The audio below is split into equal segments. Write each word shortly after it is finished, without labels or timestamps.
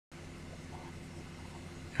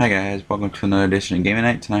Hi guys, welcome to another edition of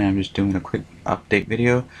GamingNight. Tonight I'm just doing a quick update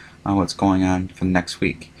video on what's going on for the next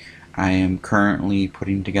week. I am currently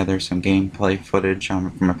putting together some gameplay footage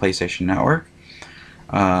from my PlayStation Network.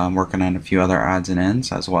 I'm working on a few other odds and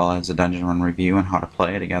ends, as well as a dungeon run review and how to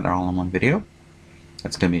play it together all in one video.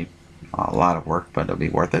 It's going to be a lot of work, but it'll be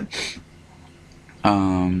worth it.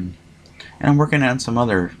 And I'm working on some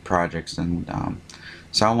other projects, and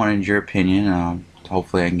so I wanted your opinion.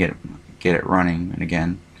 Hopefully I can get it running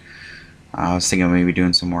again. I was thinking of maybe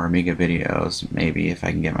doing some more Amiga videos, maybe if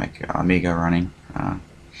I can get my Amiga running. I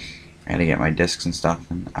had to get my discs and stuff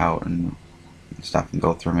out and stuff and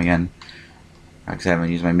go through them again. Because I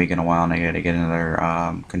haven't used my Amiga in a while, and I got to get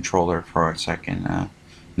another controller for it so I can,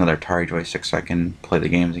 another Atari joystick so I can play the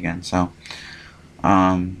games again. So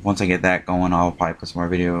once I get that going, I'll probably put some more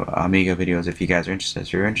Amiga videos if you guys are interested.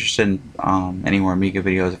 If you're interested in any more Amiga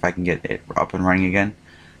videos, if I can get it up and running again,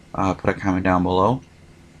 put a comment down below.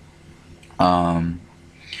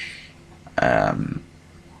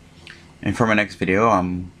 And for my next video,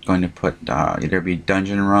 I'm going to put either be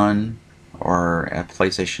Dungeon Run or a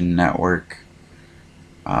PlayStation Network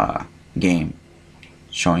game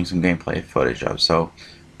showing some gameplay footage of. So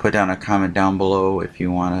put down a comment down below if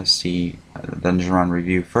you want to see the Dungeon Run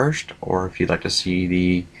review first, or if you'd like to see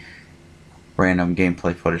the random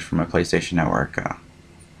gameplay footage from my PlayStation Network.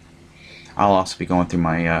 I'll also be going through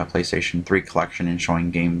my PlayStation 3 collection and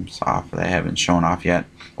showing games off that I haven't shown off yet,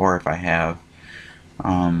 or if I have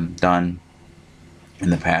done in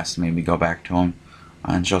the past, maybe go back to them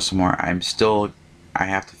and show some more. I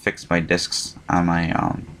have to fix my discs on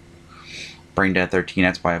my Brain Dead 13.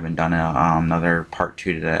 That's why I haven't done another part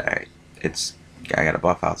 2 today. I gotta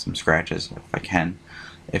buff out some scratches if I can.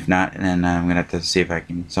 If not, then I'm gonna have to see if I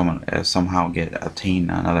can somehow obtain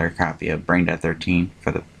another copy of Brain Dead 13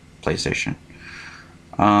 for the PlayStation.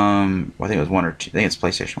 Well, I think it was 1 or 2. I think it's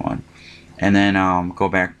PlayStation 1. And then go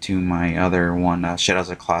back to my other one,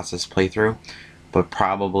 Shadows of the Colossus playthrough. But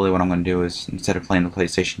probably what I'm going to do is, instead of playing the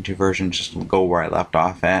PlayStation 2 version, just go where I left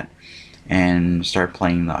off at and start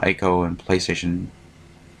playing the Ico and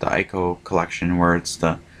the Ico collection, where it's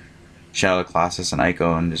the Shadow of the Colossus and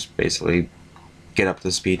Ico, and just basically get up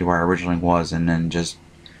to speed to where I originally was, and then just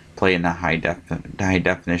play in the high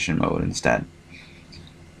definition mode instead.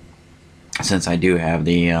 Since I do have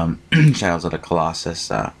the Shadows of the Colossus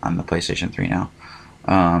on the PlayStation 3 now,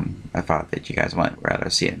 I thought that you guys might rather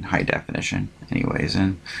see it in high definition anyways,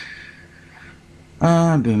 and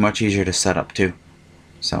it'd be much easier to set up too.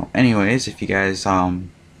 So anyways, if you guys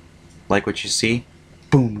like what you see,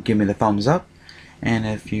 boom, give me the thumbs up. And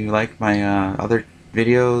if you like my other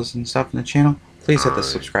videos and stuff in the channel, please hit the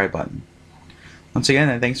subscribe button. Once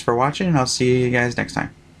again, thanks for watching, and I'll see you guys next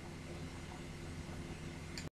time.